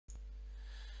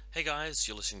Hey guys,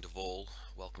 you're listening to Vol.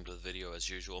 Welcome to the video as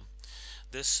usual.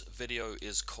 This video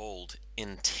is called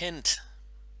Intent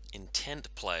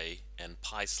Play and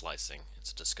Pie Slicing.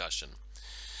 It's a discussion.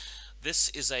 This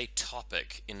is a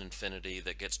topic in Infinity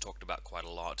that gets talked about quite a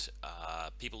lot.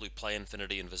 People who play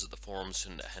Infinity and visit the forums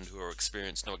and who are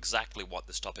experienced know exactly what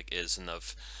this topic is, and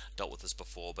they've dealt with this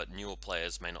before, but newer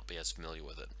players may not be as familiar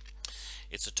with it.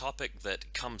 It's a topic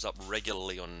that comes up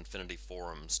regularly on Infinity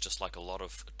forums, just like a lot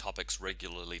of topics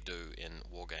regularly do in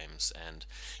wargames, and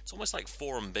it's almost like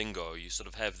forum bingo. You sort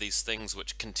of have these things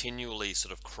which continually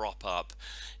sort of crop up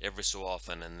every so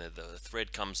often, and the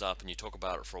thread comes up and you talk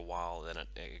about it for a while, then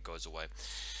it goes away.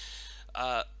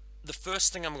 The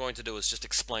first thing I'm going to do is just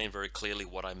explain very clearly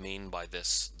what I mean by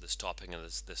this topic and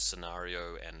this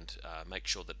scenario, and make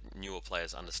sure that newer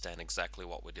players understand exactly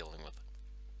what we're dealing with.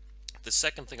 The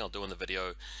second thing I'll do in the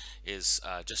video is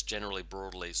just generally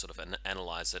broadly sort of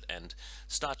analyze it and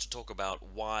start to talk about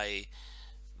why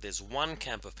there's one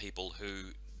camp of people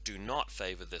who do not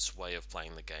favor this way of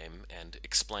playing the game, and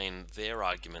explain their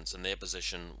arguments and their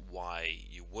position why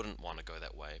you wouldn't want to go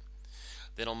that way.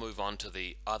 Then I'll move on to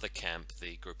the other camp,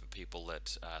 the group of people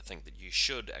that think that you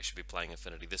should actually be playing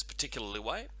Infinity this particularly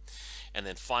way. And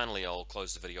then finally I'll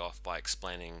close the video off by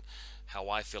explaining how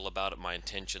I feel about it, my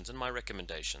intentions, and my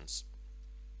recommendations.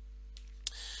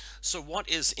 So what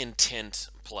is intent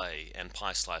play and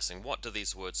pie slicing? What do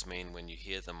these words mean when you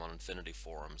hear them on Infinity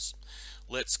forums?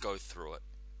 Let's go through it.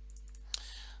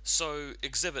 So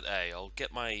Exhibit A, I'll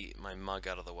get my mug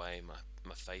out of the way,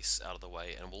 my face out of the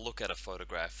way, and we'll look at a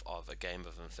photograph of a game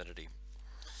of Infinity.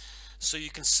 So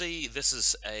you can see this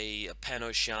is a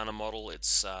Pan-Oceania model.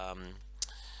 It's an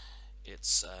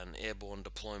airborne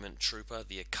deployment trooper,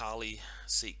 the Akali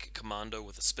Sikh commando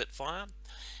with a Spitfire,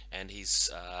 and he's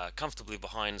comfortably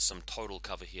behind some total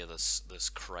cover here, this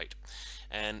crate.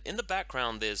 And in the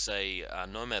background there's a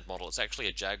Nomad model. It's actually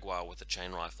a Jaguar with a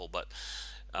chain rifle, but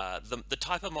the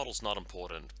type of model is not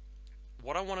important.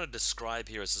 What I want to describe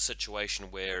here is a situation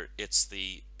where it's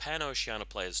the Pan-Oceania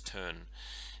player's turn,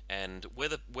 and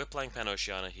we're playing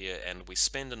Pan-Oceania here, and we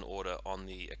spend an order on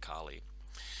the Akali.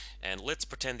 And let's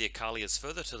pretend the Akali is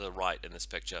further to the right in this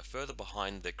picture, further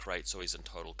behind the crate, so he's in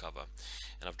total cover.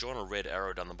 And I've drawn a red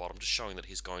arrow down the bottom, just showing that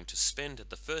he's going to spend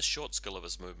the first short skill of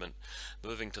his movement,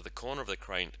 moving to the corner of the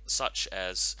crate, in such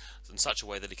a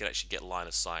way that he can actually get line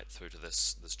of sight through to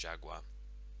this Jaguar.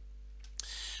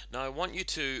 Now I want you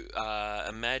to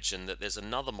imagine that there's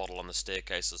another model on the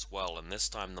staircase as well, and this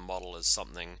time the model is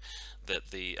something that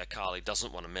the Akali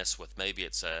doesn't want to mess with. Maybe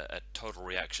it's a total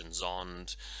reaction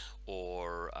Zond,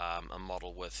 or a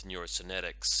model with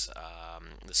neurocynetics,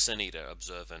 the Sin-Eater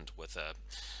observant with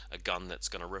a gun that's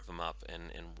going to rip him up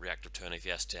in reactive turn if he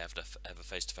has to have a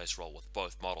face-to-face roll with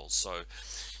both models. So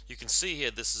you can see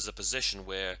here this is a position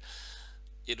where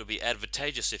it'll be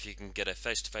advantageous if you can get a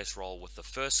face-to-face roll with the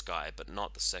first guy but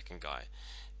not the second guy.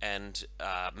 And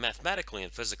mathematically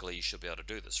and physically you should be able to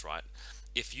do this, right?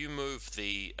 If you move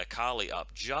the Akali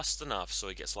up just enough so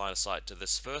he gets line of sight to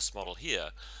this first model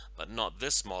here, but not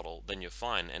this model, then you're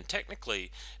fine. And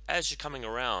technically, as you're coming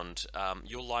around,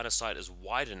 your line of sight is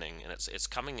widening, and it's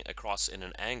coming across in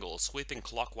an angle, a sweeping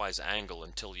clockwise angle,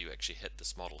 until you actually hit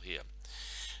this model here.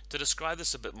 To describe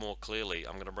this a bit more clearly,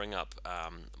 I'm going to bring up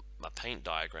a paint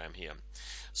diagram here.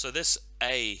 So this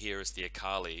A here is the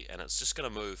Akali, and it's just going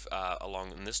to move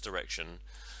along in this direction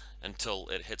until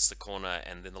it hits the corner,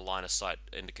 and then the line of sight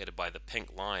indicated by the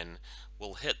pink line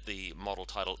will hit the model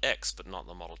title X but not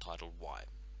the model title Y.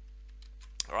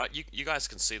 Alright, you guys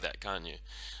can see that, can't you?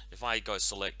 If I go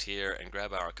select here and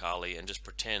grab our Akali and just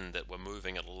pretend that we're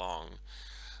moving it along.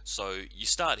 So you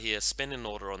start here, spend an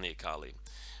order on the Akali.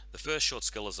 The first short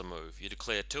skill is a move. You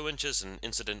declare 2 inches, and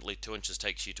incidentally 2 inches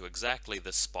takes you to exactly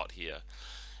this spot here,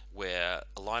 where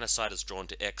a line of sight is drawn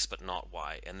to X but not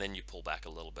Y, and then you pull back a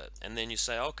little bit. And then you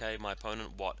say, okay, my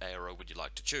opponent, what arrow would you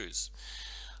like to choose?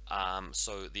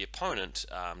 So the opponent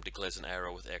declares an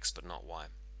arrow with X but not Y.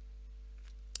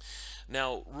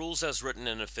 Now, rules as written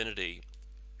in Infinity,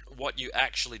 what you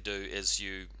actually do is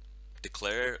you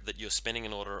declare that you're spending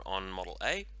an order on model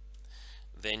A,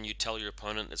 then you tell your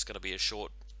opponent it's going to be a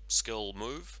short skill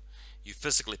move. You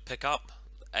physically pick up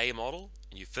A model,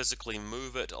 you physically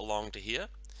move it along to here,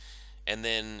 and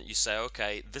then you say,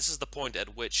 okay, this is the point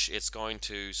at which it's going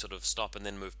to sort of stop and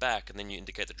then move back, and then you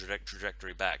indicate the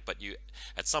trajectory back, but you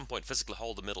at some point physically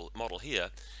hold the middle model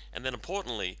here, and then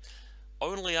importantly,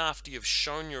 only after you've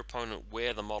shown your opponent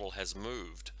where the model has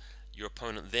moved, your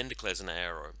opponent then declares an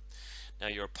arrow. Now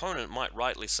your opponent might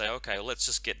rightly say, okay, well, let's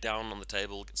just get down on the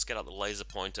table, let's get out the laser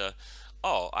pointer,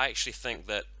 oh, I actually think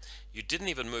that you didn't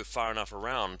even move far enough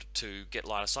around to get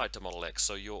line of sight to Model X,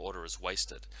 so your order is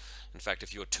wasted. In fact,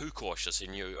 if you were too cautious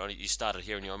and you started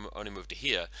here and you only moved to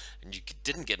here and you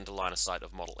didn't get into line of sight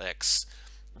of Model X,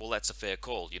 well, that's a fair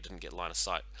call. You didn't get line of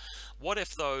sight. What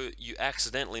if, though, you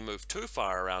accidentally moved too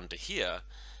far around to here,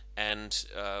 and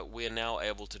we're now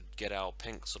able to get our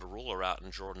pink sort of ruler out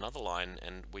and draw another line,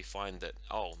 and we find that,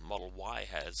 oh, Model Y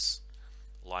has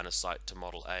line of sight to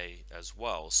Model A as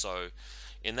well. So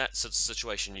in that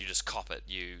situation, you just cop it.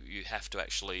 You have to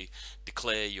actually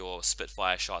declare your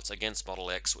Spitfire shots against Model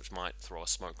X, which might throw a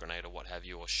smoke grenade or what have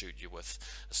you, or shoot you with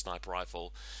a sniper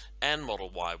rifle, and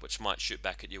Model Y, which might shoot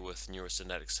back at you with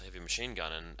Neurosynetics heavy machine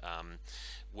gun. And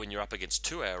when you're up against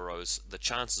two arrows, the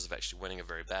chances of actually winning are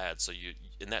very bad. So you,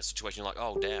 in that situation, you're like,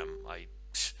 oh damn, I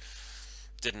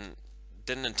didn't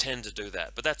intend to do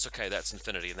that. But that's okay. That's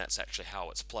Infinity, and that's actually how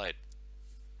it's played.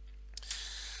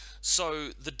 So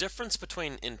the difference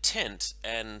between intent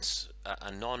and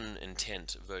a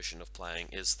non-intent version of playing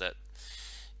is that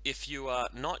if you are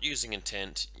not using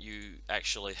intent, you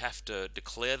actually have to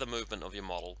declare the movement of your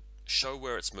model, show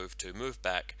where it's moved to, move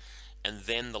back, and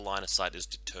then the line of sight is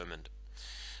determined.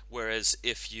 Whereas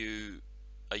if you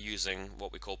are using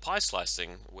what we call pie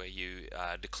slicing, where you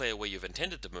declare where you've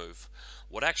intended to move,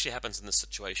 what actually happens in this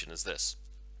situation is this.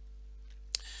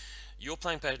 You're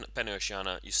playing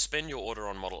Pan-Oceania, you spend your order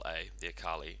on Model A, the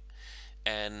Akali,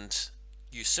 and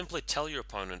you simply tell your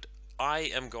opponent, I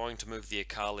am going to move the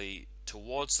Akali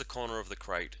towards the corner of the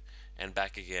crate and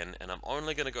back again, and I'm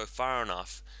only going to go far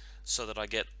enough so that I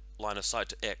get line of sight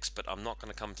to X, but I'm not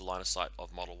going to come to line of sight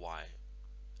of Model Y.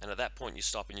 And at that point you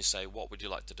stop and you say, what would you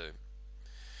like to do?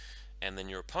 And then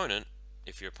your opponent,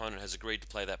 if your opponent has agreed to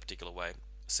play that particular way,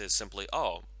 says simply,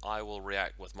 oh, I will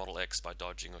react with Model X by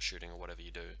dodging or shooting or whatever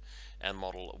you do, and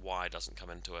Model Y doesn't come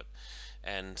into it.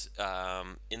 And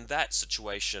in that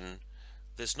situation,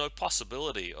 there's no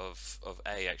possibility of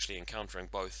A actually encountering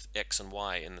both X and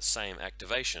Y in the same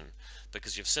activation,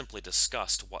 because you've simply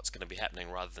discussed what's going to be happening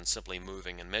rather than simply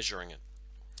moving and measuring it.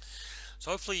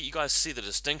 So hopefully you guys see the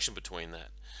distinction between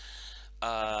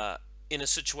that. In a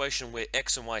situation where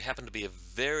X and Y happen to be a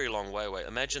very long way away,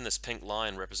 imagine this pink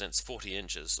line represents 40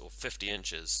 inches or 50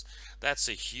 inches. That's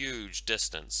a huge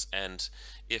distance, and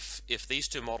if these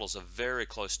two models are very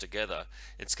close together,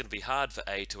 it's going to be hard for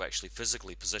A to actually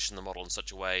physically position the model in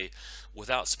such a way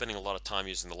without spending a lot of time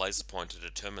using the laser pointer to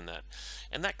determine that.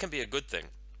 And that can be a good thing.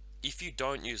 If you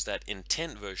don't use that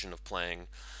intent version of playing,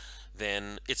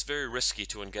 then it's very risky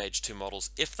to engage two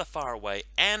models if they're far away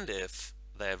and if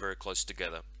they are very close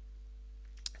together.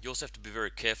 You also have to be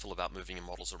very careful about moving your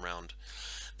models around.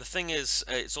 The thing is,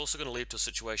 it's also going to lead to a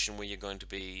situation where you're going to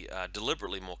be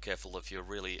deliberately more careful if you're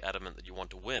really adamant that you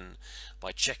want to win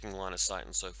by checking line of sight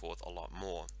and so forth a lot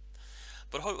more.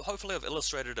 But hopefully I've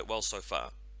illustrated it well so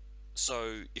far.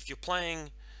 So if you're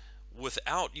playing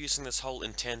without using this whole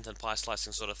intent and pie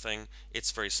slicing sort of thing,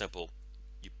 it's very simple.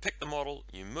 You pick the model,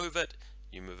 you move it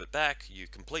back, you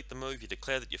complete the move, you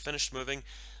declare that you're finished moving.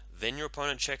 Then your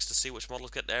opponent checks to see which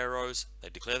models get the arrows, they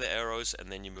declare the arrows,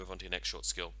 and then you move on to your next short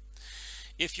skill.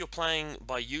 If you're playing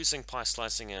by using pie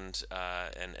slicing and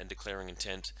declaring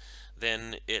intent,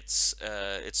 then it's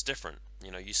different.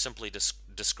 You know, you simply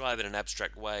describe in an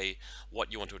abstract way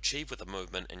what you want to achieve with the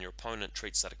movement, and your opponent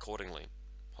treats that accordingly.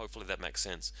 Hopefully that makes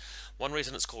sense. One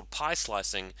reason it's called pie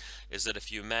slicing is that if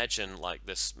you imagine like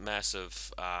this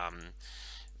massive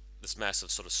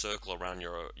sort of circle around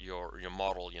your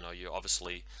model, you know, you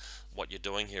obviously, what you're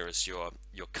doing here is you're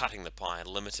cutting the pie and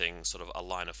limiting sort of a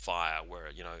line of fire, where,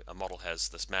 you know, a model has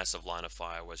this massive line of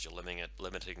fire, whereas you're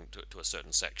limiting to a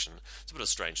certain section. It's a bit of a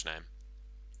strange name.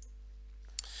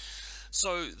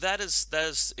 So that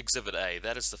is Exhibit A.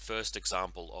 That is the first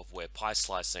example of where pie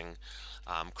slicing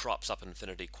crops up in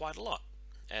Infinity quite a lot.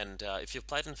 And if you've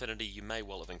played Infinity, you may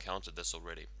well have encountered this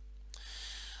already.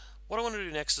 What I want to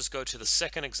do next is go to the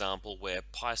second example where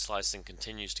pie slicing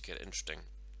continues to get interesting.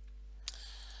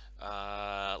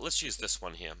 Let's use this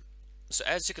one here. So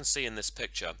as you can see in this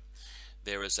picture,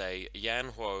 there is a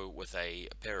Yanhuo with a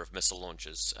pair of missile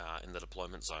launchers in the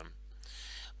deployment zone.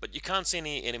 But you can't see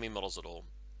any enemy models at all.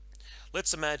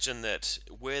 Let's imagine that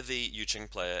we're the Yuching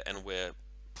player and we're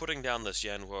putting down this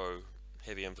Yanhuo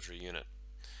heavy infantry unit.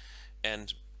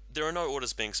 And there are no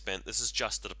orders being spent, this is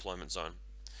just the deployment zone.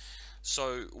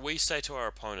 So we say to our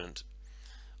opponent,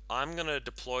 I'm going to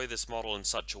deploy this model in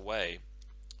such a way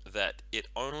that it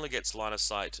only gets line of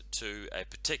sight to a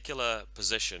particular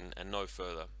position and no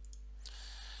further.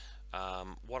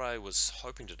 What I was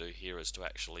hoping to do here is to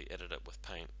actually edit it with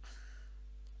paint.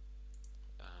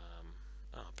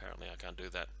 Oh, apparently I can't do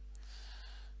that.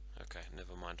 Okay,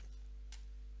 never mind.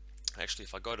 Actually,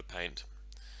 if I go to Paint,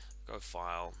 go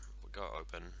File, we'll go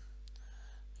Open,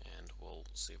 and we'll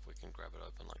see if we can grab it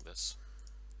open like this.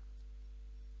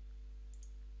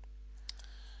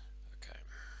 Okay.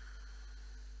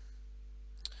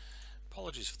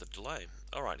 Apologies for the delay.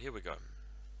 Alright, here we go.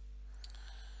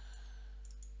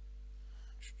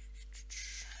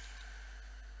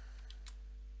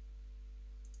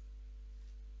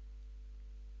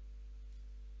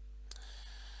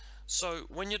 So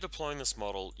when you're deploying this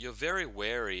model, you're very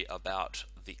wary about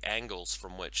the angles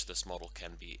from which this model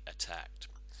can be attacked.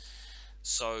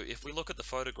 So if we look at the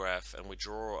photograph and we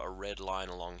draw a red line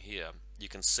along here, you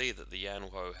can see that the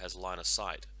Yanhuo has line of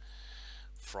sight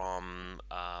from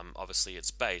obviously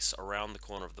its base around the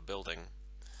corner of the building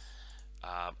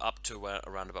up to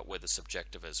around about where the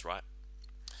subjective is, right?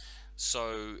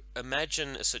 So imagine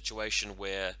a situation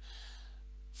where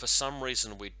for some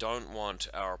reason we don't want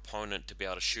our opponent to be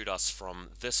able to shoot us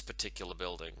from this particular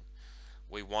building.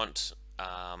 We want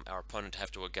our opponent to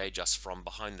have to engage us from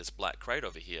behind this black crate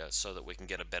over here so that we can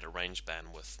get a better range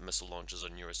band with missile launchers or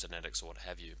neurostatics or what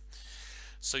have you.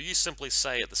 So you simply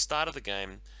say at the start of the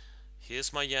game,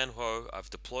 here's my Yanhuo, I've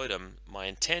deployed him, my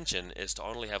intention is to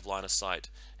only have line of sight,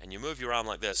 and you move your arm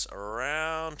like this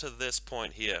around to this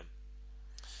point here.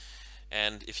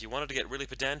 And if you wanted to get really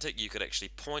pedantic, you could actually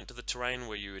point to the terrain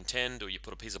where you intend, or you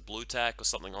put a piece of blue tack or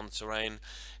something on the terrain,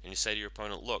 and you say to your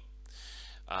opponent, look,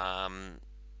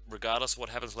 regardless of what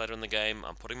happens later in the game,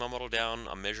 I'm putting my model down,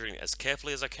 I'm measuring as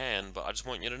carefully as I can, but I just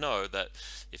want you to know that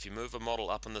if you move a model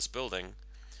up in this building,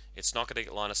 it's not going to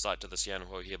get line of sight to this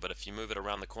Yanhuo here, but if you move it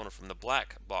around the corner from the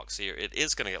black box here, it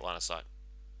is going to get line of sight.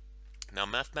 Now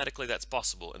mathematically that's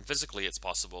possible, and physically it's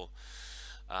possible.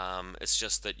 It's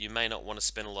just that you may not want to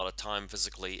spend a lot of time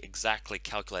physically exactly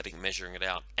calculating, measuring it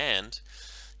out, and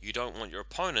you don't want your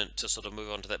opponent to sort of move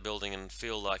onto that building and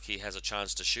feel like he has a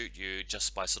chance to shoot you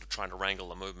just by sort of trying to wrangle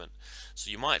the movement.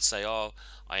 So you might say, oh,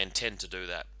 I intend to do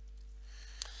that.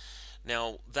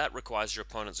 Now that requires your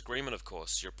opponent's agreement, of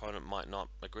course. Your opponent might not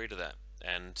agree to that,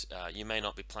 and you may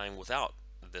not be playing without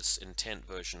this intent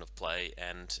version of play,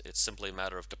 and it's simply a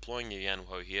matter of deploying your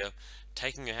Yanhuo here,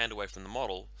 taking your hand away from the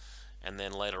model, and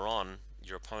then later on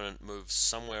your opponent moves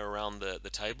somewhere around the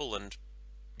table and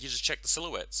you just check the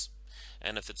silhouettes.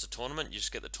 And if it's a tournament, you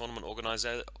just get the tournament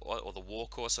organizer or the war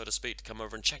corps, so to speak, to come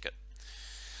over and check it.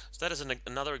 So that is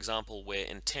another example where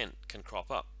intent can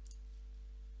crop up.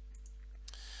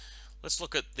 Let's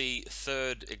look at the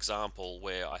third example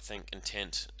where I think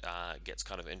intent gets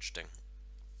kind of interesting.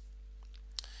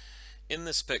 In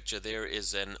this picture there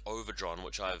is an Overdron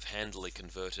which I've handily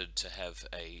converted to have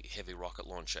a heavy rocket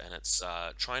launcher, and it's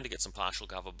trying to get some partial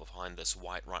cover behind this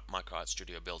white Micro Art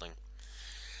Studio building.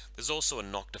 There's also a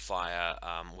Noctifier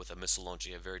with a missile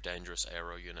launcher, a very dangerous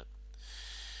aero unit.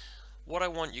 What I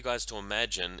want you guys to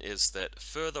imagine is that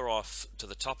further off to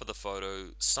the top of the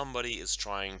photo, somebody is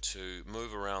trying to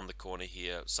move around the corner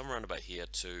here, somewhere around about here,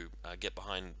 to get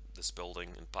behind this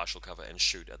building in partial cover and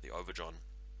shoot at the Overdron.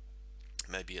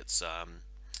 Maybe it's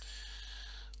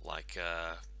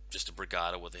just a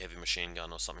Brigada with a heavy machine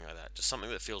gun or something like that. Just something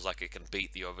that feels like it can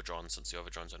beat the Overdron, since the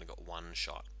Overdron's only got one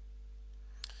shot.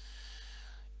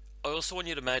 I also want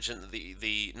you to imagine that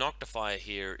the Noctifier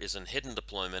here is in hidden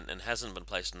deployment and hasn't been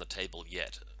placed on the table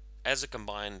yet. As a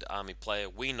combined army player,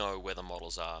 we know where the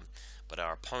models are, but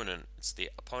our opponent, it's the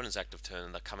opponent's active turn,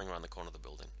 and they're coming around the corner of the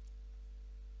building.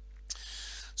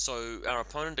 So our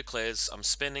opponent declares, I'm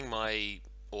spending my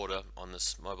order on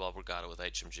this Mobile Brigada with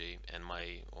HMG and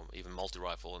or even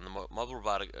multi-rifle, and the Mobile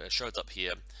Brigada shows up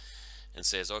here and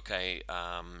says, okay,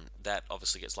 that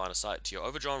obviously gets line of sight to your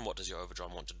Overdron. What does your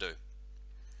Overdron want to do?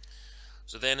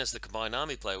 So then as the combined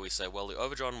army player, we say, well, the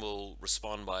Overdron will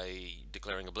respond by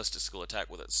declaring a ballistical attack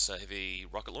with its heavy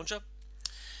rocket launcher,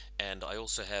 and I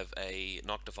also have a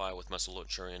Noctifier with missile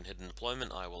launcher in hidden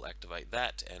deployment. I will activate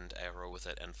that and arrow with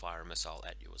it and fire a missile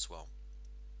at you as well.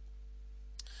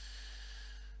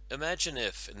 Imagine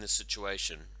if, in this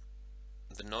situation,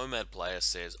 the Nomad player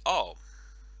says, oh,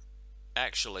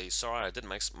 actually, sorry, I didn't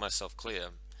make myself clear.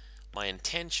 My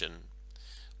intention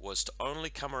was to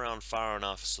only come around far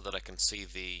enough so that I can see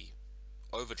the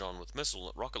Overdron with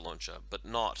missile rocket launcher, but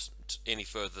not any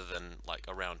further than like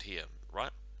around here,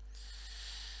 right?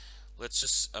 Let's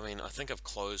just, I think I've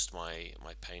closed my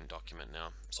Paint document now,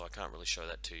 so I can't really show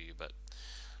that to you, but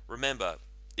remember,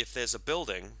 if there's a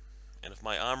building, and if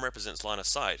my arm represents line of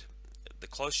sight, the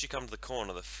closer you come to the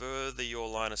corner, the further your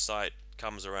line of sight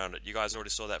comes around it. You guys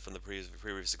already saw that from the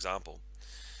previous example.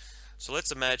 So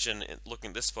let's imagine, looking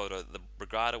at this photo, the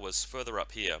Brigada was further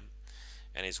up here,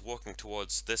 and he's walking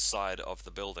towards this side of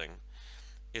the building.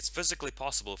 it's physically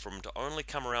possible for him to only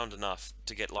come around enough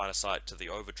to get line of sight to the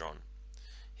Overdron.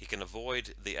 He can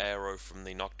avoid the arrow from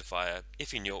the Noctifier,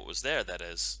 if he knew it was there, that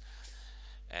is,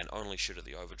 and only shoot at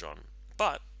the Overdron.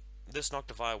 But this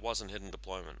Noctifier wasn't hidden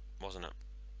deployment, wasn't it?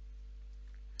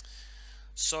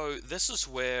 So this is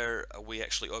where we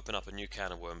actually open up a new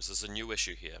can of worms. There's a new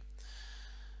issue here.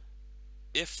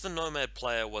 If the Nomad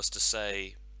player was to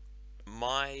say,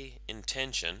 my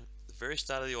intention, the very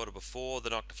start of the order before the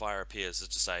Noctifier appears, is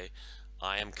to say,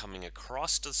 I am coming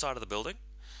across to the side of the building,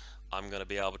 I'm going to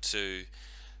be able to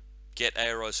get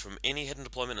arrows from any hidden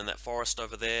deployment in that forest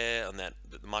over there, and that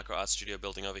the Micro Art Studio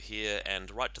building over here, and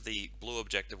right to the blue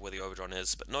objective where the Overdron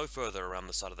is, but no further around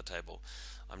the side of the table.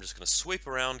 I'm just going to sweep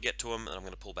around, get to him, and I'm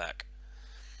going to pull back.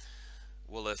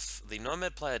 Well, if the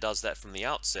Nomad player does that from the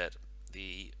outset,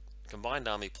 the Combined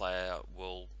Army player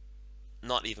will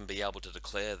not even be able to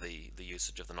declare the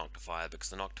usage of the Noctifier, because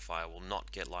the Noctifier will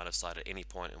not get line of sight at any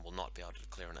point and will not be able to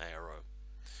declare an ARO.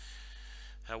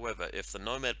 However, if the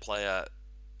Nomad player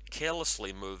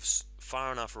carelessly moves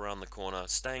far enough around the corner,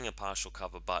 staying in partial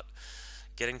cover, but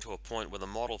getting to a point where the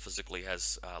model physically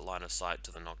has line of sight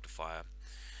to the Noctifier,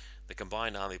 the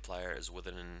Combined Army player is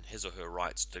within his or her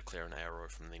rights to declare an arrow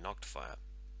from the Noctifier.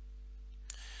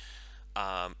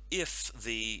 If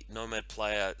the Nomad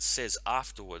player says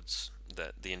afterwards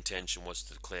that the intention was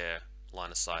to declare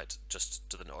line of sight just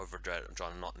to the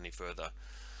Overdron, not any further,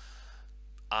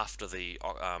 after the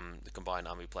Combined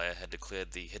Army player had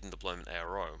declared the hidden deployment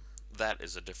ARO, that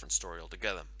is a different story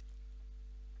altogether.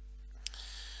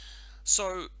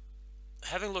 So,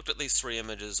 having looked at these three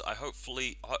images, I hope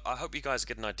you guys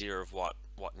get an idea of what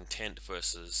intent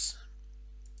versus...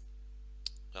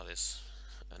 Oh, there's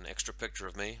an extra picture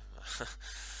of me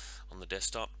on the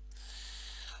desktop.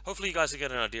 Hopefully you guys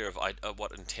get an idea of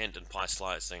what intent and pie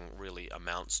slicing really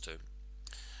amounts to.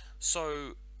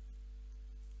 So,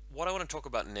 what I want to talk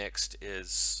about next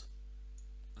is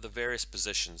the various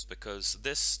positions, because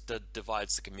this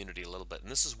divides the community a little bit, and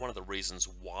this is one of the reasons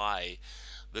why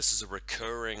this is a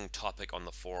recurring topic on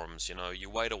the forums. You know, you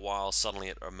wait a while, suddenly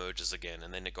it emerges again,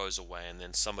 and then it goes away, and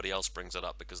then somebody else brings it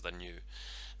up because they're new.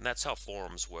 And that's how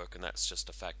forums work, and that's just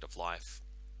a fact of life.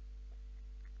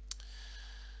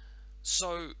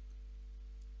 So,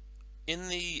 in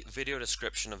the video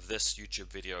description of this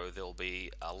YouTube video, there'll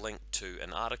be a link to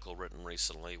an article written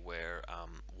recently where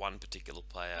one particular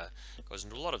player goes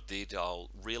into a lot of detail,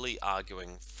 really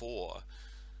arguing for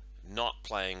not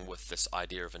playing with this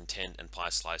idea of intent and pie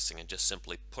slicing, and just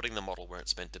simply putting the model where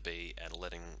it's meant to be and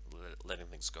letting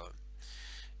things go.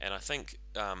 And I think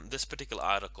this particular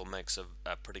article makes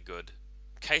a pretty good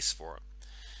case for it.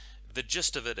 The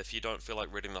gist of it, if you don't feel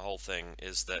like reading the whole thing,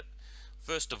 is that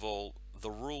first of all,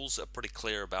 the rules are pretty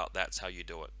clear about that's how you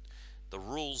do it. The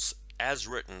rules as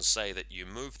written say that you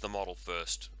move the model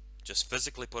first, just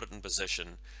physically put it in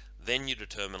position, then you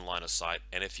determine line of sight,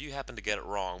 and if you happen to get it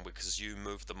wrong because you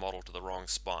moved the model to the wrong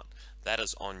spot, that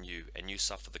is on you, and you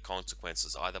suffer the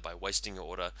consequences either by wasting your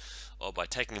order or by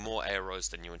taking more arrows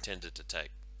than you intended to take.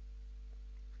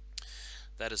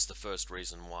 That is the first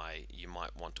reason why you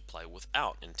might want to play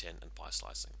without intent and pie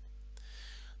slicing.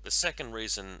 The second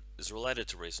reason is related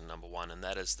to reason number one, and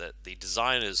that is that the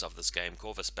designers of this game,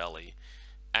 Corvus Belli,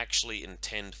 actually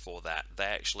intend for that. They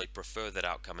actually prefer that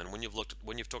outcome, and when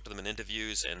you've talked to them in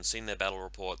interviews and seen their battle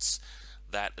reports,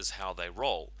 that is how they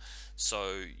roll.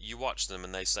 So you watch them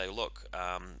and they say, look,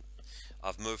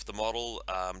 I've moved the model,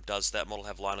 does that model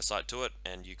have line of sight to it?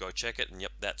 And you go check it, and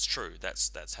yep, that's true.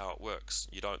 That's how it works.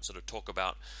 You don't sort of talk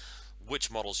about which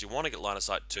models you want to get line of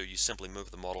sight to, you simply move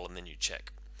the model and then you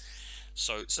check.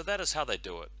 So that is how they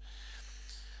do it.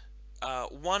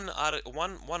 One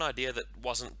idea that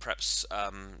wasn't perhaps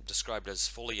described as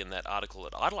fully in that article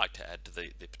that I'd like to add to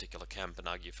the particular camp and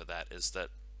argue for that is that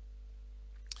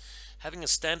having a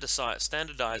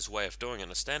standardized way of doing it,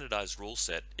 and a standardized rule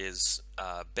set, is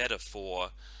better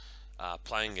for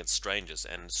playing against strangers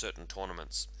and certain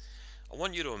tournaments. I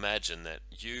want you to imagine that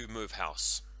you move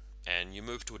house and you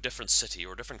move to a different city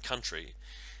or a different country,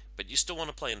 but you still want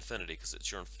to play Infinity because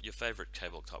it's your favorite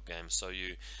tabletop game. So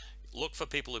you look for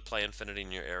people who play Infinity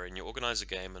in your area and you organize a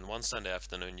game, and one Sunday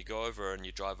afternoon you go over and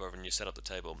you drive over and you set up the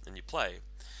table and you play.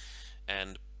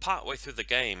 And partway through the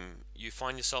game you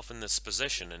find yourself in this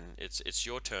position and it's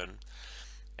your turn,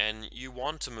 and you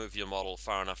want to move your model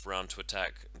far enough around to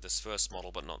attack this first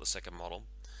model but not the second model.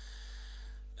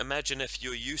 Imagine if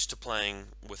you're used to playing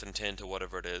with intent or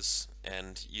whatever it is,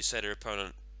 and you say to your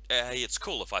opponent, hey, it's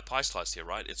cool if I pie slice here,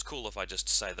 right? It's cool if I just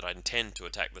say that I intend to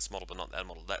attack this model but not that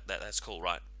model. That's cool,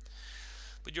 right?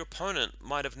 But your opponent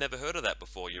might have never heard of that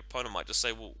before. Your opponent might just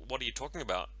say, well, what are you talking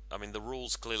about? I mean, the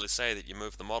rules clearly say that you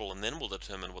move the model and then we'll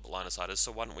determine what the line of sight is,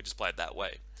 so why don't we just play it that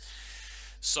way?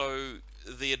 So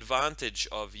the advantage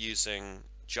of using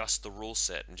just the rule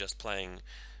set and just playing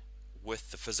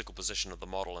with the physical position of the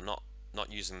model and not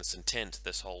using this intent,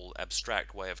 this whole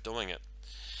abstract way of doing it,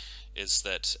 is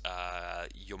that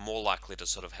you're more likely to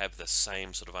sort of have the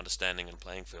same sort of understanding and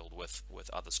playing field with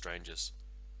other strangers.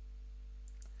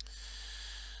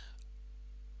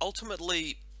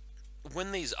 Ultimately,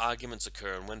 when these arguments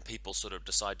occur and when people sort of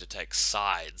decide to take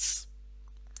sides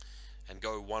and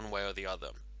go one way or the other,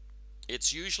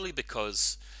 it's usually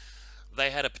because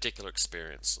they had a particular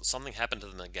experience. Something happened to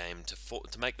them in the game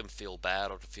to make them feel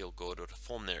bad or to feel good or to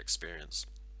form their experience.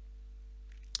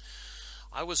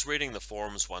 I was reading the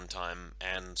forums one time,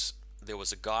 and there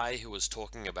was a guy who was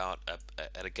talking about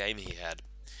at a game he had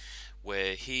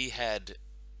where he had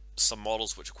some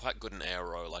models which are quite good in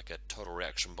aero, like a total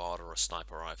reaction bot or a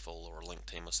sniper rifle or a link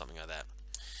team or something like that,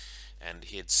 and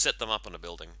he had set them up in a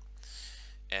building,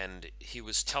 and he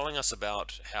was telling us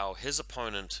about how his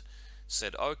opponent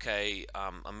said, okay,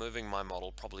 I'm moving my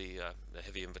model, probably a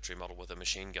heavy infantry model with a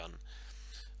machine gun.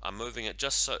 I'm moving it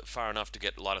just far enough to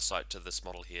get line of sight to this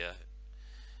model here.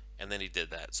 And then he did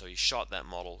that. So he shot that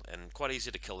model, and quite easy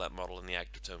to kill that model in the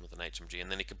active turn with an HMG. And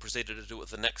then he could proceed to do it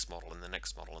with the next model and the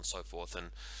next model and so forth.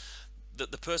 And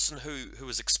the person who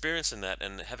was experiencing that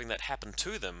and having that happen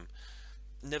to them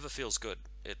never feels good.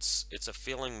 It's a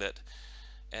feeling that,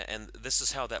 and this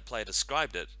is how that player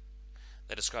described it.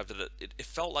 They described it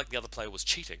felt like the other player was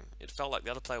cheating. It felt like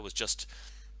the other player was just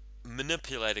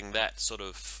manipulating that sort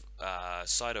of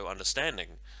pseudo understanding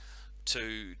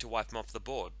to wipe them off the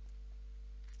board.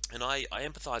 And I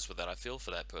empathize with that. I feel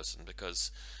for that person, because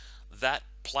that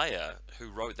player who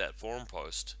wrote that forum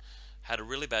post had a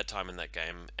really bad time in that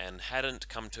game and hadn't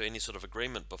come to any sort of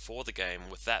agreement before the game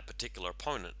with that particular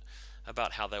opponent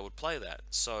about how they would play that.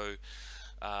 So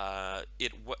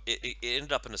it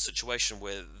ended up in a situation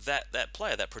where that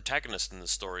player, that protagonist in the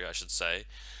story, I should say,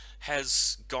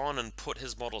 has gone and put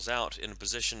his models out in a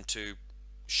position to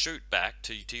shoot back,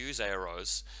 to use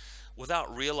arrows,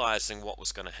 without realizing what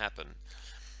was going to happen.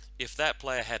 If that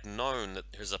player had known that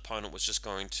his opponent was just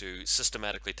going to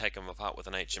systematically take him apart with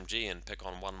an HMG and pick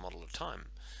on one model at a time,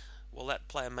 well, that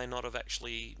player may not have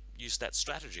actually used that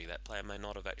strategy. That player may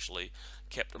not have actually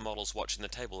kept the models watching the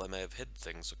table. They may have hid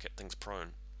things or kept things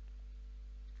prone.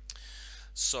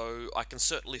 So I can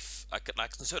certainly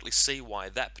see why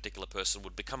that particular person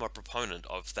would become a proponent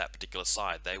of that particular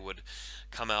side. They would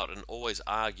come out and always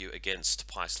argue against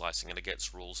pie slicing and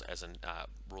against rules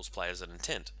play as an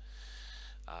intent.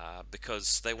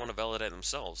 Because they want to validate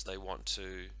themselves. They want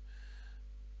to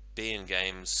be in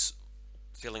games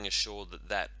feeling assured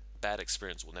that bad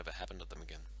experience will never happen to them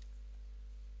again.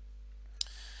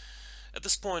 At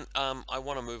this point, I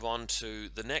want to move on to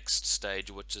the next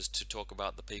stage, which is to talk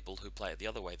about the people who play it the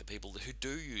other way, the people who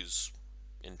do use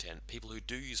intent, people who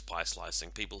do use pie slicing,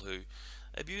 people who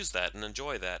abuse that and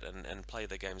enjoy that and play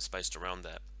their games based around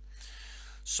that.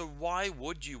 So why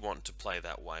would you want to play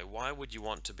that way? Why would you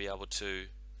want to be able to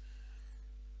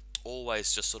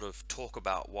always just sort of talk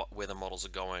about where the models are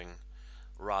going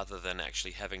rather than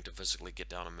actually having to physically get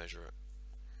down and measure it?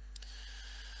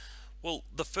 Well,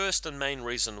 the first and main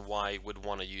reason why we'd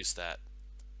want to use that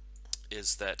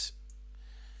is that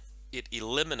it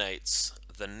eliminates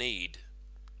the need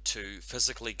to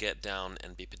physically get down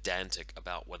and be pedantic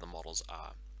about where the models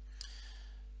are.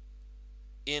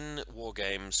 In war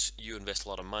games, you invest a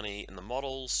lot of money in the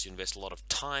models, you invest a lot of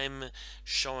time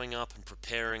showing up and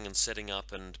preparing and setting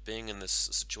up and being in this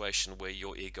situation where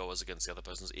your ego is against the other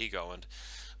person's ego. And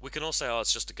we can all say, oh,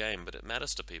 it's just a game, but it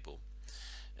matters to people.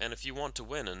 And if you want to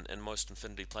win, and most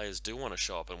Infinity players do want to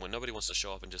show up, and when nobody wants to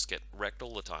show up and just get wrecked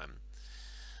all the time,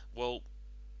 well,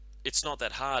 it's not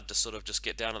that hard to sort of just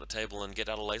get down at the table and get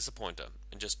out a laser pointer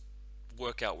and just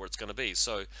work out where it's going to be.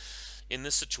 So in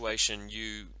this situation,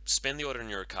 you spend the order in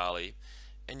your Akali,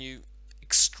 and you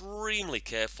extremely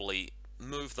carefully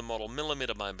move the model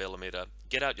millimeter by millimeter,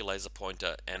 get out your laser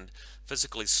pointer, and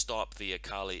physically stop the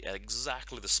Akali at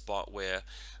exactly the spot where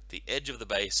the edge of the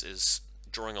base is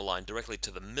drawing a line directly to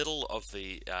the middle of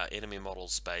the enemy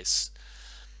model's base,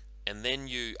 and then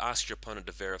you ask your opponent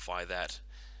to verify that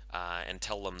and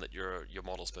tell them that your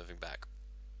model's moving back.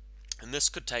 And this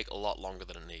could take a lot longer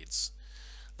than it needs.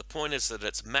 The point is that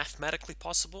it's mathematically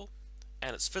possible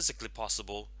and it's physically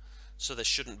possible, so there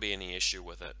shouldn't be any issue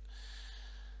with it.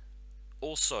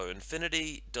 Also,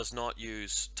 Infinity does not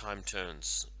use time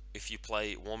turns. If you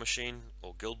play War Machine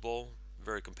or Guild Ball,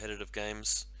 very competitive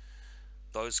games,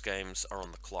 those games are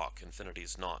on the clock. Infinity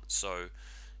is not. So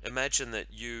Imagine that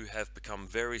you have become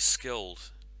very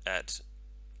skilled at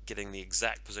getting the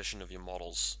exact position of your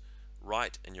models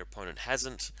right, and your opponent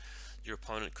hasn't. Your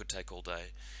opponent could take all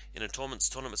day. In a tournament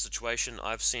situation,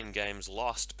 I've seen games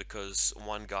lost because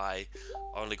one guy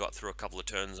only got through a couple of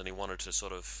turns and he wanted to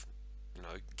sort of,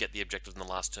 get the objective in the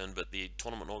last turn, but the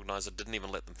tournament organizer didn't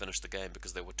even let them finish the game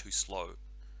because they were too slow.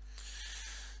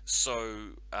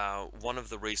 So one of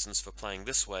the reasons for playing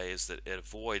this way is that it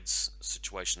avoids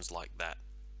situations like that.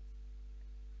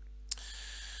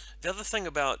 The other thing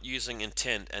about using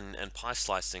intent and pie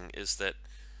slicing is that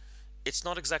it's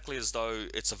not exactly as though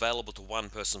it's available to one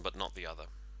person but not the other.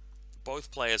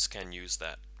 Both players can use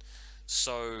that.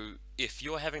 So if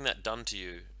you're having that done to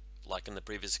you, like in the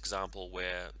previous example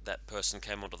where that person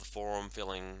came onto the forum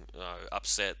feeling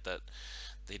upset that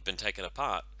they'd been taken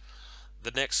apart,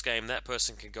 the next game that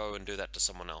person can go and do that to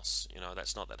someone else.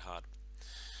 That's not that hard.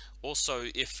 Also,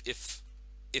 if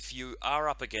you are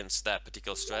up against that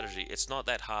particular strategy, it's not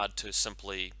that hard to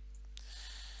simply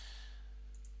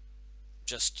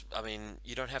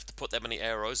you don't have to put that many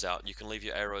arrows out. You can leave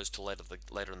your arrows till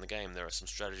later in the game. There are some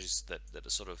strategies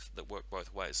that work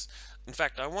both ways. In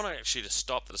fact, I want to actually just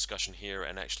stop the discussion here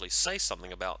and actually say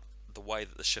something about the way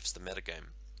that this shifts the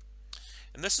metagame.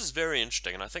 And this is very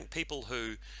interesting, and I think people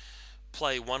who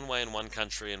play one way in one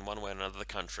country and one way in another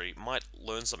country might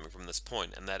learn something from this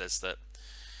point, and that is that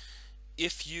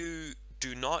if you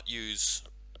do not use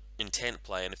intent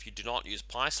play and if you do not use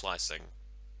pie slicing,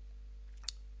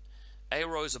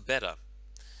 arrows are better.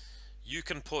 You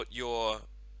can put your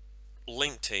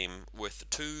link team with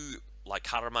two like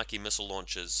Haramaki missile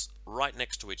launchers right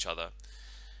next to each other,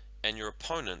 and your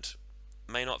opponent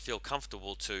may not feel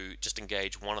comfortable to just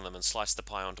engage one of them and slice the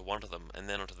pie onto one of them and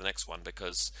then onto the next one,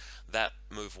 because that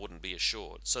move wouldn't be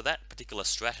assured. So that particular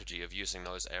strategy of using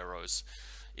those arrows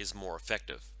is more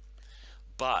effective.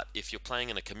 But if you're playing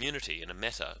in a community, in a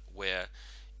meta, where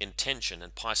intention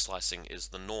and pie slicing is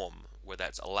the norm, where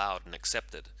that's allowed and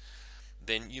accepted,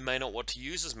 then you may not want to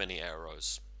use as many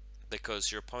arrows,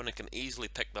 because your opponent can easily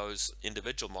pick those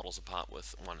individual models apart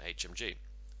with one HMG.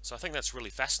 So I think that's a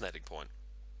really fascinating point.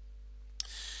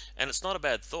 And it's not a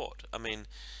bad thought. I mean,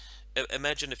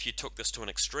 imagine if you took this to an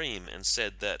extreme and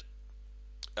said that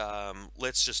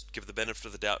let's just give the benefit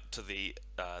of the doubt to the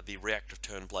reactive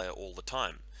turn player all the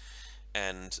time,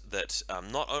 and that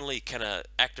not only can an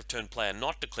active turn player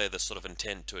not declare this sort of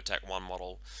intent to attack one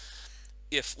model,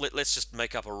 if let's just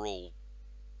make up a rule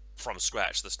from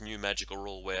scratch, this new magical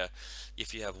rule where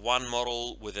if you have one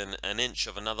model within an inch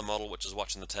of another model which is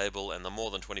watching the table and they're more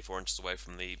than 24 inches away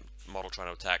from the model trying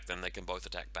to attack, then they can both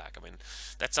attack back. I mean,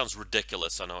 that sounds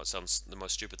ridiculous. I know it sounds the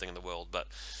most stupid thing in the world, but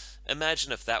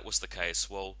imagine if that was the case.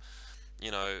 Well,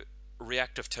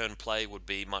 reactive turn play would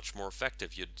be much more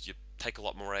effective. You'd take a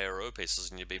lot more ARO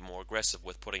pieces and you'd be more aggressive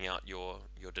with putting out your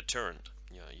deterrent,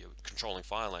 you're controlling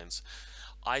fire lanes.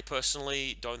 I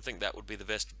personally don't think that would be the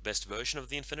best version of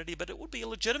the Infinity, but it would be a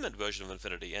legitimate version of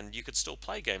Infinity, and you could still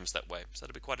play games that way, so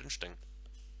that'd be quite interesting.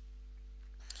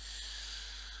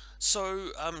 So,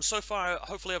 so far,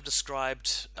 hopefully I've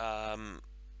described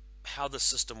how the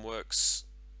system works,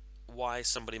 why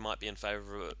somebody might be in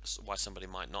favor of it, why somebody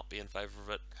might not be in favor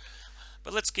of it.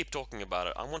 But let's keep talking about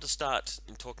it. I want to start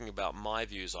in talking about my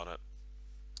views on it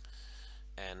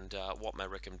and what my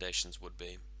recommendations would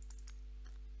be.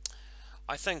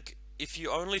 I think if you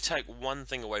only take one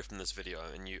thing away from this video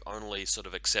and you only sort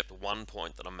of accept one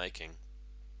point that I'm making,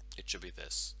 it should be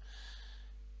this.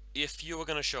 If you are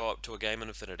going to show up to a game in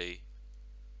Infinity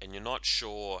and you're not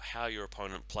sure how your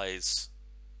opponent plays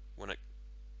when it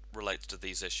relates to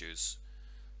these issues,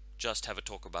 just have a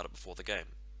talk about it before the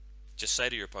game. Just say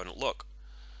to your opponent, look,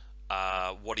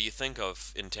 what do you think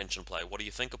of intention play? What do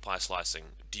you think of pie slicing?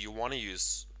 Do you want to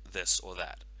use this or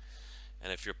that?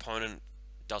 And if your opponent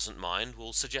doesn't mind,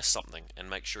 we'll suggest something and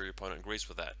make sure your opponent agrees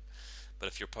with that. But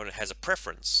if your opponent has a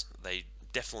preference, they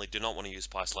definitely do not want to use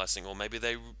pie slicing, or maybe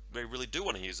they really do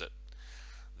want to use it,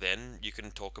 then you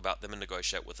can talk about them and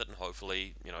negotiate with it and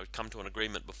hopefully, come to an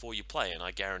agreement before you play. And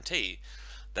I guarantee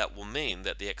that will mean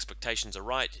that the expectations are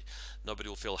right. Nobody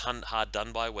will feel hard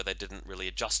done by where they didn't really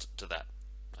adjust to that.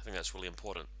 I think that's really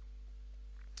important.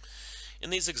 In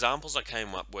these examples I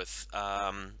came up with,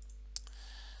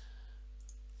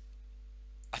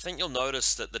 I think you'll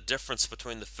notice that the difference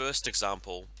between the first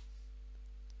example,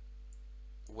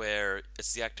 where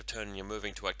it's the active turn and you're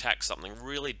moving to attack something,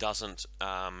 really doesn't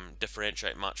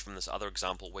differentiate much from this other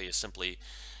example where you're simply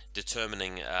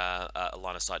determining a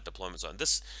line of sight deployment zone.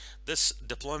 This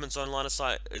deployment zone line of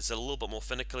sight is a little bit more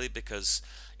finicky because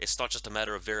it's not just a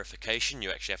matter of verification.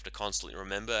 You actually have to constantly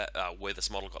remember where this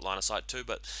model got line of sight to.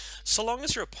 But so long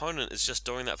as your opponent is just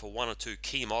doing that for one or two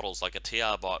key models like a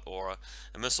TR bot or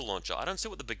a missile launcher, I don't see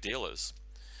what the big deal is.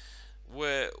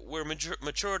 We're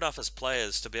mature enough as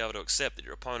players to be able to accept that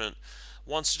your opponent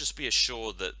wants to just be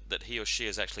assured that he or she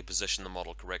has actually positioned the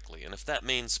model correctly. And if that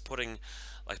means putting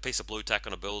like a piece of blue tack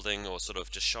on a building, or sort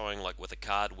of just showing like with a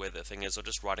card where the thing is, or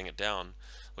just writing it down,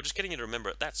 or just getting you to remember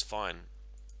it, that's fine.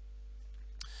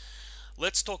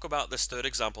 Let's talk about this third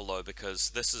example though, because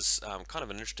this is kind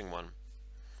of an interesting one.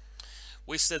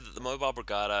 We said that the Mobile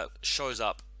Brigada shows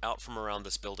up out from around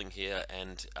this building here,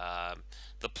 and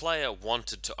the player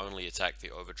wanted to only attack the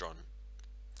Overdron.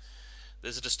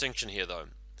 There's a distinction here though.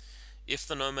 If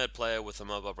the Nomad player with the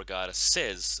Mobile Brigada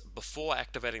says, before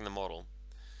activating the model,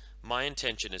 my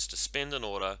intention is to spend an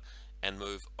order and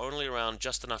move only around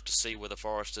just enough to see where the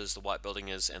forest is, the white building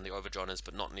is, and the Overdron is,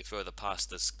 but not any further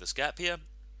past this gap here,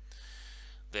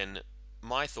 then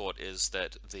my thought is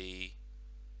that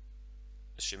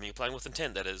assuming you're playing with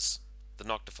intent, that is, the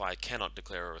Noctifier cannot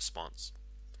declare a response.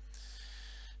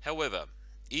 However,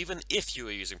 even if you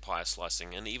are using Pire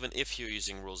Slicing, and even if you're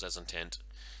using rules as intent,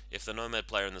 if the Nomad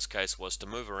player in this case was to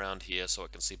move around here so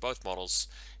it can see both models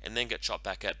and then get shot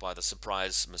back at by the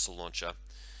surprise missile launcher,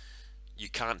 you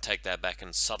can't take that back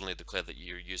and suddenly declare that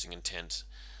you're using intent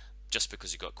just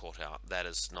because you got caught out. That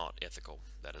is not ethical.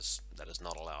 That is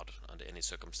not allowed under any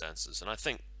circumstances. And I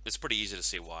think it's pretty easy to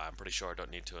see why. I'm pretty sure I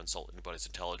don't need to insult anybody's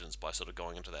intelligence by sort of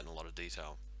going into that in a lot of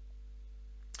detail.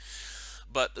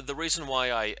 But the reason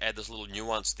why I add this little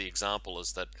nuance to the example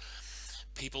is that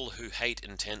people who hate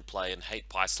intent play and hate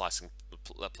pie slicing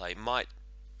play might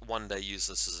one day use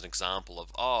this as an example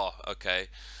of, oh, okay,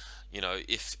 you know,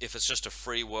 if it's just a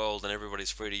free world and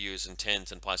everybody's free to use intent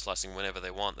and pie slicing whenever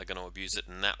they want, they're going to abuse it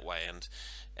in that way.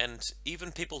 And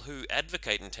even people who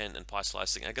advocate intent and pie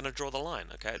slicing are going to draw the line.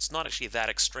 Okay, it's not actually that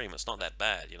extreme. It's not that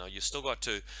bad. You know, you still got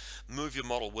to move your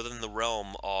model within the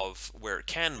realm of where it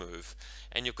can move,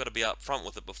 and you've got to be up front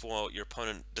with it before your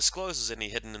opponent discloses any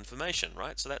hidden information,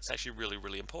 right? So that's actually really,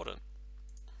 really important.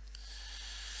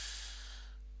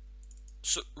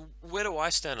 So where do I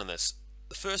stand on this?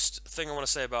 The first thing I want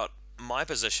to say about my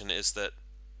position is that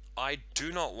I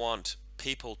do not want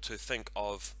people to think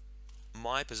of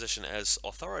my position as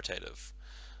authoritative.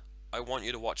 I want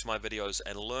you to watch my videos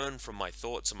and learn from my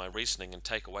thoughts and my reasoning and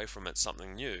take away from it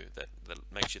something new that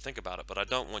makes you think about it. But I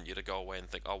don't want you to go away and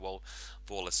think, oh well,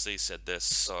 VaulSC said this,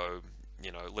 so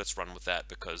you know, let's run with that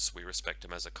because we respect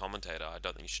him as a commentator. I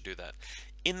don't think you should do that.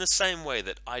 In the same way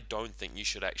that I don't think you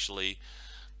should actually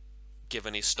give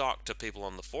any stock to people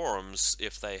on the forums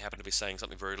if they happen to be saying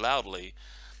something very loudly,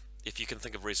 if you can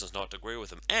think of reasons not to agree with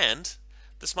them. And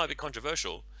this might be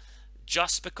controversial.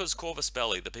 Just because Corvus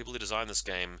Belli, the people who design this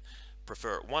game,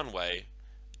 prefer it one way,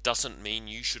 doesn't mean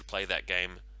you should play that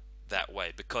game that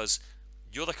way, because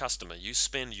you're the customer. You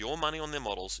spend your money on their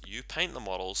models, you paint the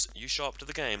models, you show up to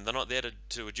the game. They're not there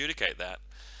to adjudicate that.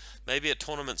 Maybe at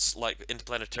tournaments like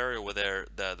Interplanetaria where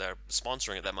they're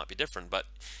sponsoring it, that might be different, but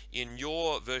in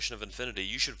your version of Infinity,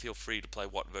 you should feel free to play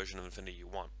what version of Infinity you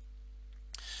want.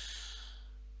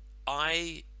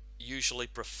 I usually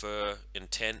prefer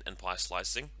intent and pie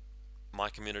slicing. My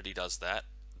community does that.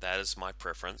 That is my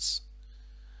preference.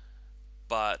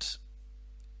 But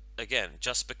again,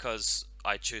 just because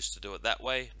I choose to do it that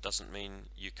way doesn't mean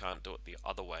you can't do it the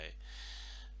other way.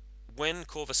 When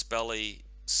Corvus Belli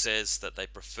says that they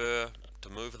prefer to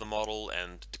move the model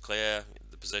and declare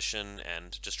the position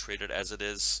and just treat it as it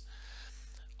is,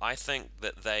 I think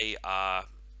that they are,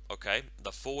 okay,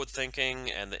 the forward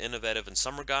thinking and the innovative in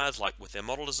some regards, like with their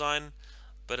model design,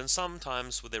 but in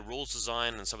sometimes with their rules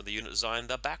design and some of the unit design,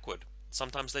 they're backward.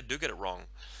 Sometimes they do get it wrong.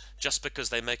 Just because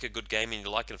they make a good game and you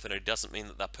like Infinity doesn't mean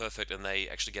that they're perfect and they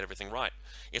actually get everything right.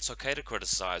 It's okay to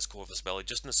criticize Corvus Belli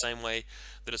just in the same way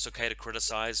that it's okay to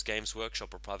criticize Games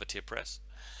Workshop or Privateer Press.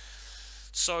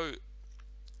 So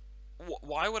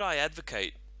why would I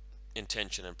advocate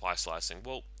intention and pie slicing?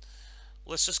 Well,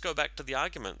 let's just go back to the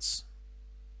arguments.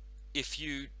 If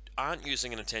you aren't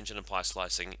using an intention and pie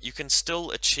slicing, you can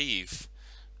still achieve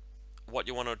what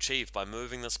you want to achieve by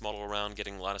moving this model around,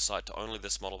 getting line of sight to only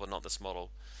this model but not this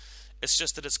model. It's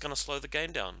just that it's going to slow the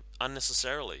game down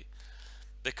unnecessarily,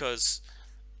 because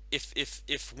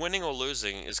if winning or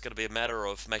losing is going to be a matter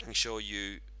of making sure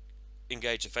you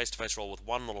engage a face-to-face roll with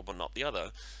one model but not the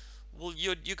other, well,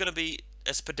 you're going to be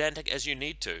as pedantic as you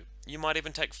need to. You might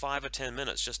even take 5 or 10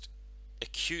 minutes just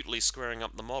acutely squaring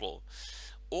up the model.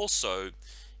 Also,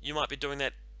 you might be doing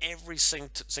that every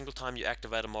single time you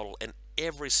activate a model and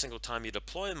every single time you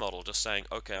deploy a model, just saying,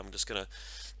 okay, I'm just going to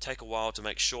take a while to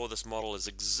make sure this model is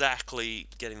exactly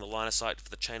getting the line of sight for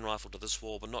the chain rifle to this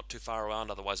wall, but not too far around,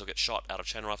 otherwise I'll get shot out of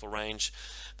chain rifle range.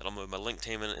 Then I'll move my link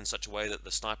team in such a way that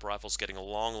the sniper rifle's getting a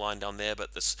long line down there,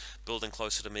 but this building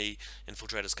closer to me,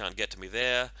 infiltrators can't get to me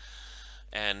there.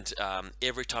 And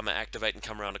every time I activate and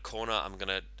come around a corner, I'm going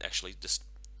to actually just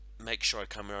make sure I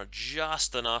come around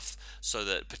just enough so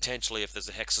that potentially if there's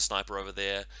a Hexa sniper over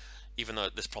there, even though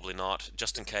there's probably not,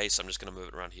 just in case, I'm just going to move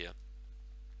it around here.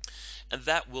 And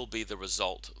that will be the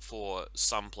result for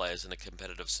some players in a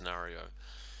competitive scenario.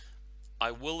 I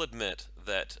will admit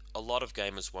that a lot of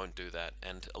gamers won't do that,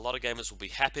 and a lot of gamers will be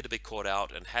happy to be caught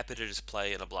out and happy to just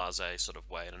play in a blasé sort of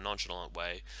way, in a nonchalant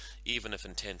way, even if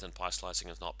intent and pie slicing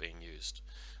is not being used.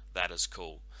 That is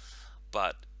cool.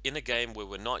 But in a game where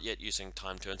we're not yet using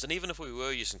time turns, and even if we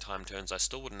were using time turns, I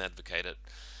still wouldn't advocate it.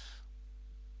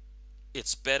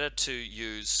 It's better to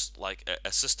use like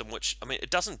a system which, I mean, it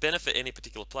doesn't benefit any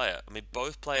particular player. I mean,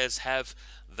 both players have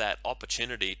that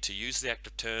opportunity to use the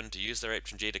active turn, to use their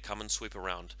HMG to come and sweep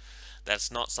around.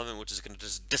 That's not something which is going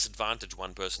to disadvantage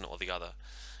one person or the other.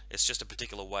 It's just a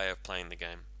particular way of playing the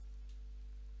game.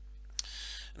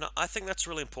 And I think that's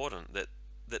really important,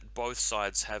 that both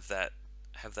sides have that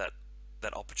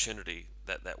opportunity,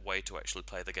 that way to actually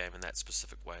play the game in that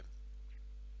specific way.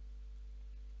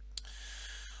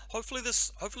 Hopefully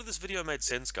this video made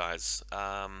sense, guys.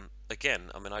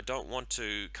 Again, I mean, I don't want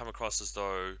to come across as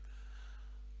though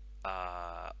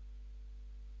I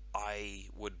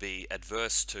would be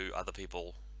adverse to other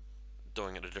people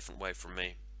doing it a different way from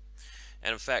me.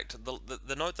 And in fact,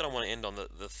 the note that I want to end on,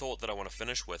 the thought that I want to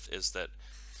finish with, is that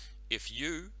if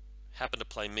you happen to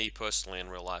play me personally in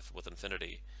real life with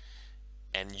Infinity,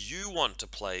 and you want to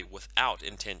play without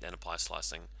intent and pie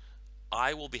slicing,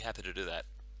 I will be happy to do that.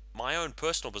 My own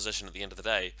personal position at the end of the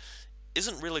day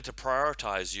isn't really to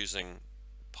prioritize using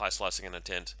pie slicing and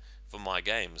intent for my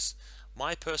games.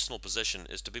 My personal position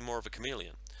is to be more of a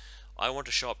chameleon. I want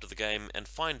to show up to the game and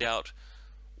find out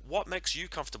what makes you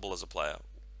comfortable as a player.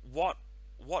 What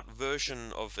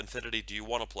version of Infinity do you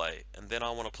want to play? And then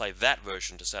I want to play that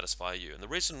version to satisfy you. And the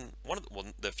reason, well,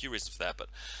 there are a few reasons for that, but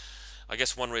I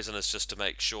guess one reason is just to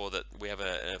make sure that we have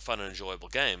a fun and enjoyable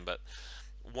game. But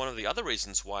one of the other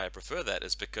reasons why I prefer that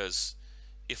is because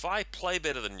if I play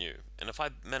better than you, and if I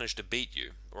manage to beat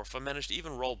you, or if I manage to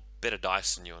even roll better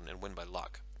dice than you and win by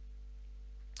luck,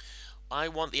 I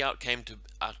want the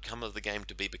outcome of the game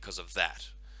to be because of that.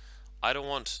 I don't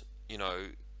want,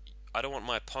 I don't want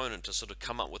my opponent to sort of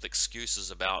come up with excuses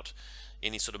about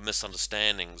any sort of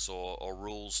misunderstandings or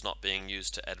rules not being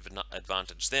used to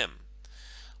advantage them.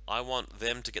 I want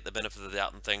them to get the benefit of the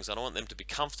doubt and things. I don't want them to be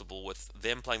comfortable with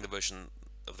them playing the version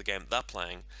of the game they're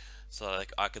playing, so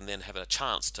that I can then have a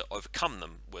chance to overcome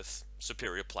them with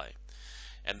superior play.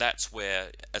 And that's where,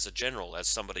 as a general, as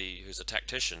somebody who's a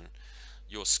tactician,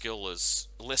 your skill is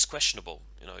less questionable.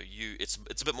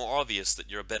 It's a bit more obvious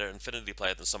that you're a better Infinity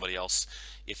player than somebody else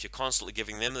if you're constantly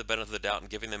giving them the benefit of the doubt and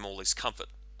giving them all these comfort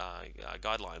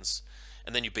guidelines,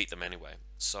 and then you beat them anyway.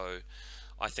 So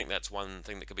I think that's one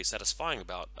thing that could be satisfying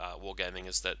about wargaming,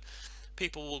 is that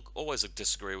people will always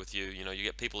disagree with you. You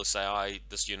get people who say,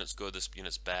 this unit's good, this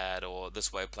unit's bad, or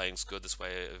this way of playing's good, this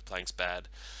way of playing's bad.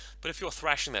 But if you're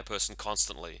thrashing that person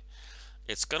constantly,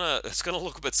 it's gonna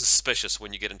look a bit suspicious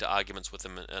when you get into arguments with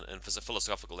them and for a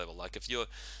philosophical level. Like if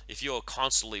you're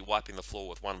constantly wiping the floor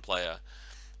with one player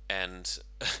and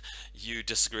you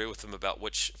disagree with them about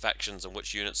which factions and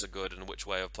which units are good and which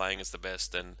way of playing is the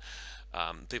best, then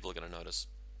people are going to notice.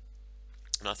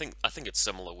 And I think it's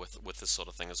similar with this sort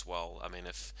of thing as well. I mean,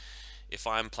 if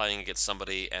I'm playing against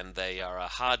somebody and they are a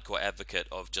hardcore advocate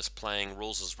of just playing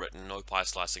rules as written, no pie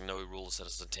slicing, no rules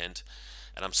as intent,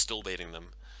 and I'm still beating them,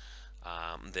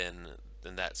 then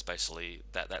that's basically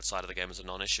that side of the game is a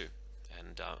non-issue,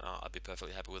 and I'd be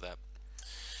perfectly happy with that.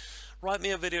 Write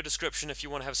me a video description if you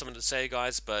want to have something to say,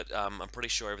 guys, but I'm pretty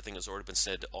sure everything has already been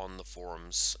said on the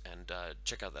forums, and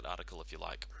check out that article if you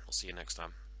like. I'll see you next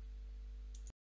time.